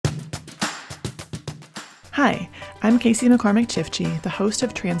Hi, I'm Casey McCormick Chifchi, the host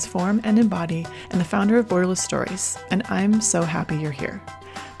of Transform and Embody and the founder of Borderless Stories, and I'm so happy you're here.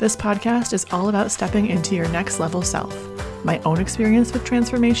 This podcast is all about stepping into your next level self, my own experience with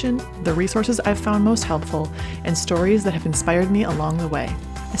transformation, the resources I've found most helpful, and stories that have inspired me along the way.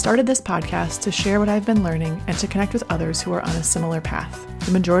 I started this podcast to share what I've been learning and to connect with others who are on a similar path.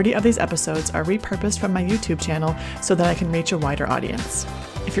 The majority of these episodes are repurposed from my YouTube channel so that I can reach a wider audience.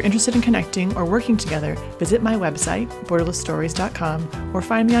 If you're interested in connecting or working together, visit my website, borderlessstories.com, or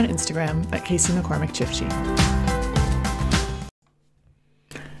find me on Instagram at Casey McCormick Chifchi.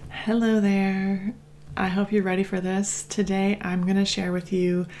 Hello there. I hope you're ready for this. Today, I'm going to share with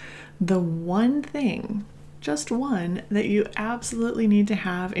you the one thing, just one, that you absolutely need to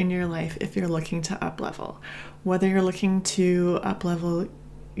have in your life if you're looking to up-level. Whether you're looking to up-level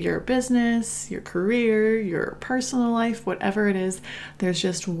your business, your career, your personal life, whatever it is, there's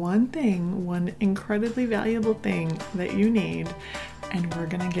just one thing, one incredibly valuable thing that you need, and we're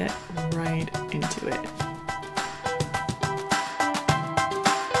gonna get right into it.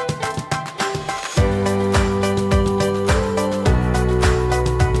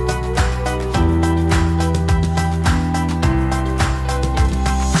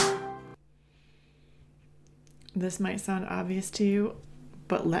 This might sound obvious to you,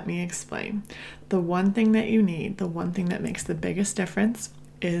 but let me explain. The one thing that you need, the one thing that makes the biggest difference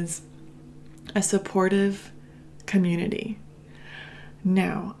is a supportive community.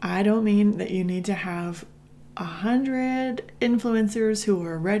 Now, I don't mean that you need to have 100 influencers who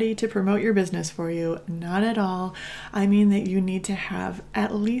are ready to promote your business for you. Not at all. I mean that you need to have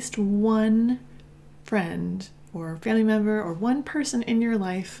at least one friend or family member or one person in your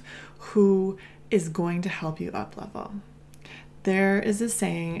life who is going to help you up level. There is a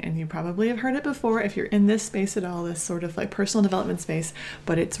saying, and you probably have heard it before if you're in this space at all, this sort of like personal development space,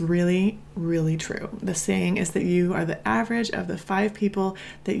 but it's really, really true. The saying is that you are the average of the 5 people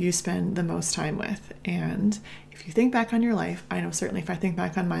that you spend the most time with. And if you think back on your life, I know certainly if I think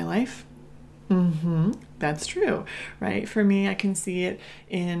back on my life, that's true, right? For me, I can see it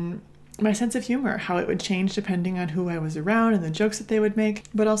in my sense of humor, how it would change depending on who I was around and the jokes that they would make.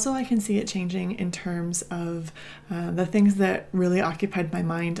 But also I can see it changing in terms of the things that really occupied my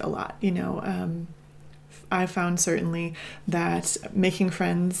mind a lot. I found certainly that making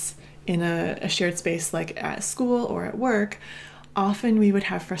friends in a shared space like at school or at work, often we would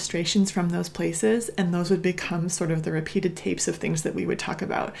have frustrations from those places, and those would become sort of the repeated tapes of things that we would talk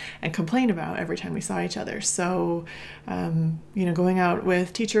about and complain about every time we saw each other. So, going out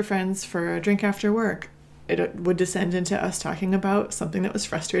with teacher friends for a drink after work, it would descend into us talking about something that was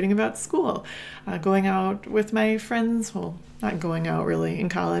frustrating about school. Going out with my friends, well, not going out really. In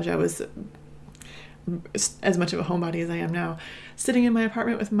college, I was as much of a homebody as I am now, sitting in my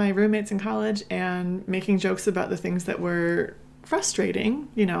apartment with my roommates in college and making jokes about the things that were frustrating,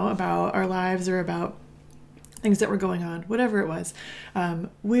 about our lives or about things that were going on, whatever it was.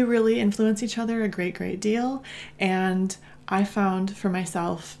 We really influence each other a great, great deal. And I found for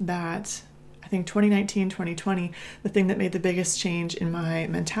myself that I think 2019, 2020, the thing that made the biggest change in my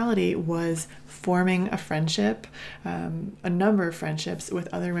mentality was forming a friendship, a number of friendships with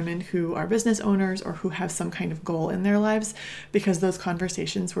other women who are business owners or who have some kind of goal in their lives, because those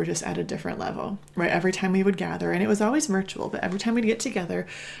conversations were just at a different level, right? Every time we would gather, and it was always virtual, but every time we'd get together,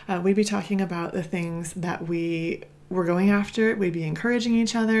 we'd be talking about the things that we were going after, we'd be encouraging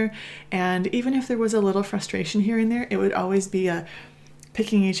each other, and even if there was a little frustration here and there, it would always be a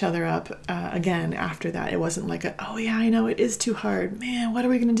picking each other up again after that. It wasn't like oh yeah, I know it is too hard. Man, what are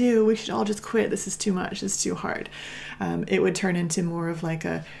we going to do? We should all just quit. This is too much. It's too hard. It would turn into more of like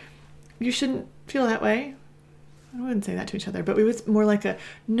you shouldn't feel that way. I wouldn't say that to each other, but we was more like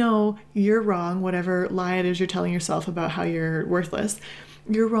no, you're wrong. Whatever lie it is you're telling yourself about how you're worthless.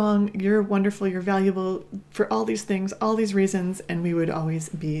 You're wrong. You're wonderful. You're valuable for all these things, all these reasons. And we would always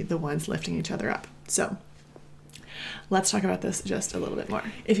be the ones lifting each other up. So let's talk about this just a little bit more.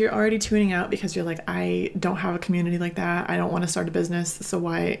 If you're already tuning out because you're like, I don't have a community like that, I don't want to start a business, so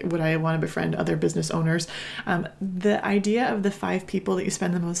why would I want to befriend other business owners? The idea of the 5 people that you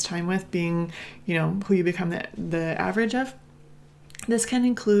spend the most time with being, who you become the average of, this can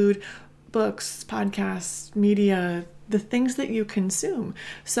include books, podcasts, media, the things that you consume.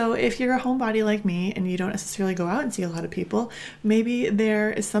 So if you're a homebody like me and you don't necessarily go out and see a lot of people, maybe there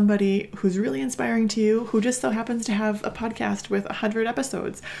is somebody who's really inspiring to you who just so happens to have a podcast with 100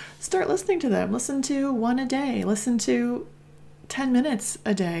 episodes. Start listening to them. Listen to one a day. Listen to 10 minutes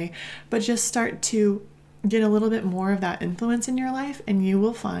a day. But just start to get a little bit more of that influence in your life, and you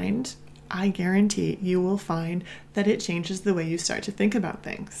will find, I guarantee you will find that it changes the way you start to think about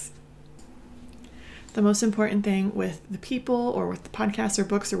things. The most important thing with the people or with the podcasts or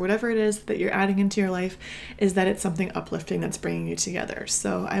books or whatever it is that you're adding into your life is that it's something uplifting that's bringing you together.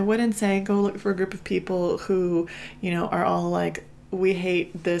 So I wouldn't say go look for a group of people who, are all like, we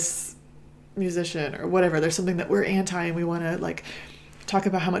hate this musician or whatever. There's something that we're anti and we want to like talk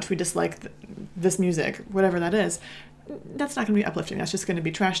about how much we dislike this music, whatever that is. That's not going to be uplifting. That's just going to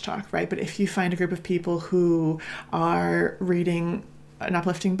be trash talk, right? But if you find a group of people who are reading an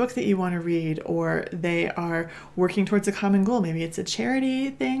uplifting book that you want to read, or they are working towards a common goal, maybe it's a charity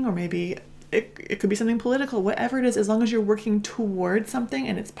thing, or maybe it could be something political, whatever it is, as long as you're working towards something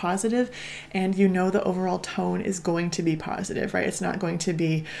and it's positive and the overall tone is going to be positive, right? It's not going to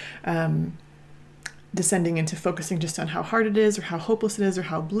be descending into focusing just on how hard it is or how hopeless it is or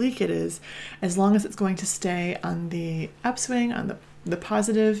how bleak it is. As long as it's going to stay on the upswing, on the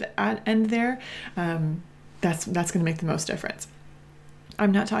positive end there, that's going to make the most difference.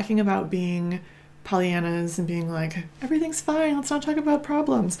 I'm not talking about being Pollyannas and being like, everything's fine, let's not talk about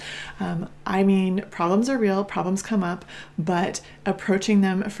problems. I mean, problems are real, problems come up, but approaching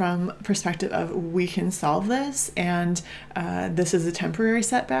them from perspective of we can solve this and this is a temporary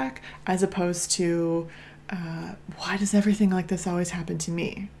setback, as opposed to why does everything like this always happen to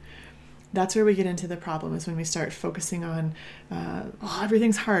me? That's where we get into the problem, is when we start focusing on,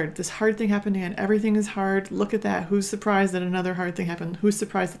 everything's hard. This hard thing happened again. Everything is hard. Look at that. Who's surprised that another hard thing happened? Who's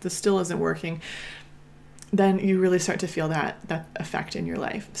surprised that this still isn't working? Then you really start to feel that effect in your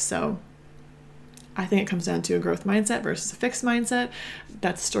life. So I think it comes down to a growth mindset versus a fixed mindset.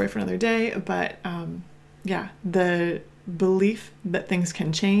 That's a story for another day. But the belief that things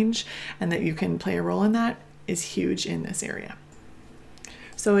can change and that you can play a role in that is huge in this area.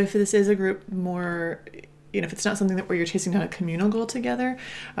 So if this is a group more, if it's not something where you're chasing down a communal goal together,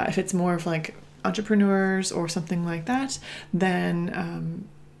 if it's more of like entrepreneurs or something like that, then,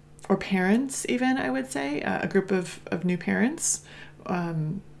 or parents even, I would say, a group of new parents,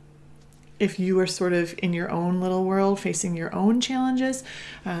 if you are sort of in your own little world facing your own challenges,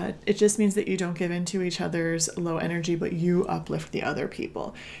 it just means that you don't give into each other's low energy, but you uplift the other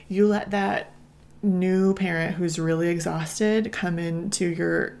people. You let that new parent who's really exhausted come into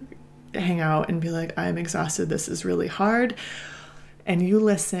your hangout and be like, I'm exhausted, this is really hard, and you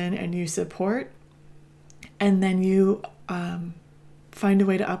listen and you support, and then you find a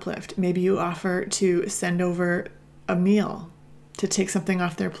way to uplift. Maybe you offer to send over a meal to take something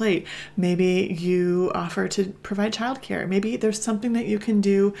off their plate. Maybe you offer to provide childcare. Maybe there's something that you can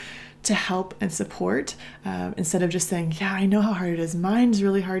do to help and support, instead of just saying, yeah, I know how hard it is. Mine's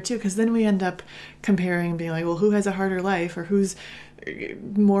really hard too. Because then we end up comparing, being like, well, who has a harder life or who's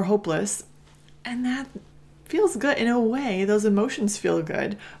more hopeless? And that feels good in a way. Those emotions feel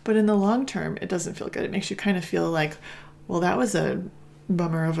good, but in the long term, it doesn't feel good. It makes you kind of feel like, well, that was a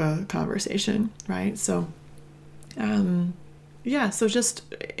bummer of a conversation, right? So, so just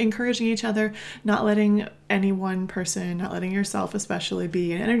encouraging each other, not letting any one person, not letting yourself especially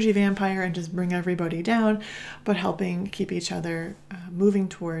be an energy vampire and just bring everybody down, but helping keep each other moving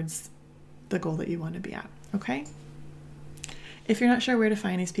towards the goal that you want to be at, okay? If you're not sure where to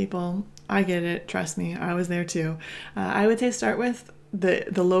find these people, I get it, trust me, I was there too. I would say start with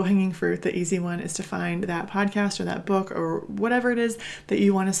the low-hanging fruit. The easy one is to find that podcast or that book or whatever it is that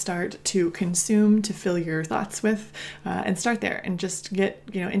you want to start to consume, to fill your thoughts with, and start there and just get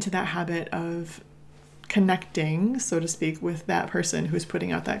into that habit of connecting, so to speak, with that person who's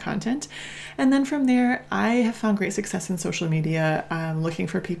putting out that content. And then from there, I have found great success in social media, looking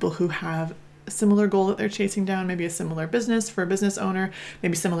for people who have a similar goal that they're chasing down, maybe a similar business for a business owner,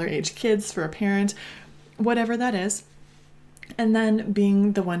 maybe similar age kids for a parent, whatever that is. And then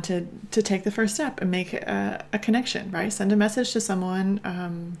being the one to take the first step and make a connection, right? Send a message to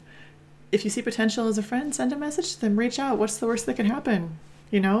someone. If you see potential as a friend, send a message to them, reach out. What's the worst that could happen?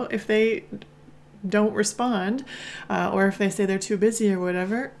 If they don't respond, or if they say they're too busy or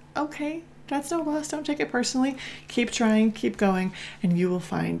whatever, okay, that's no loss. Don't take it personally. Keep trying, keep going, and you will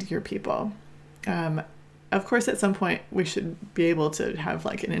find your people. Of course, at some point, we should be able to have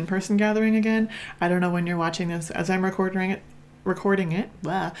like an in-person gathering again. I don't know when you're watching this. As I'm recording it,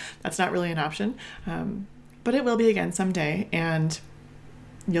 that's not really an option. But it will be again someday, and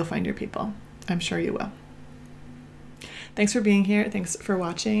you'll find your people. I'm sure you will. Thanks for being here. Thanks for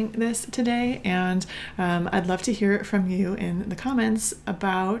watching this today. And I'd love to hear from you in the comments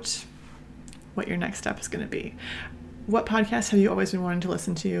about what your next step is going to be. What podcasts have you always been wanting to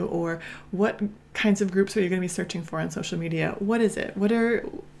listen to, or what kinds of groups are you going to be searching for on social media? What is it? Where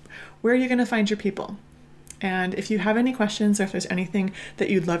are you going to find your people? And if you have any questions or if there's anything that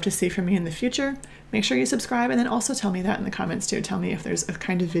you'd love to see from me in the future, make sure you subscribe, and then also tell me that in the comments too. Tell me if there's a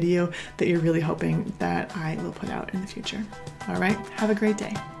kind of video that you're really hoping that I will put out in the future. All right, have a great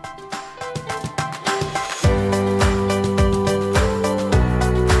day.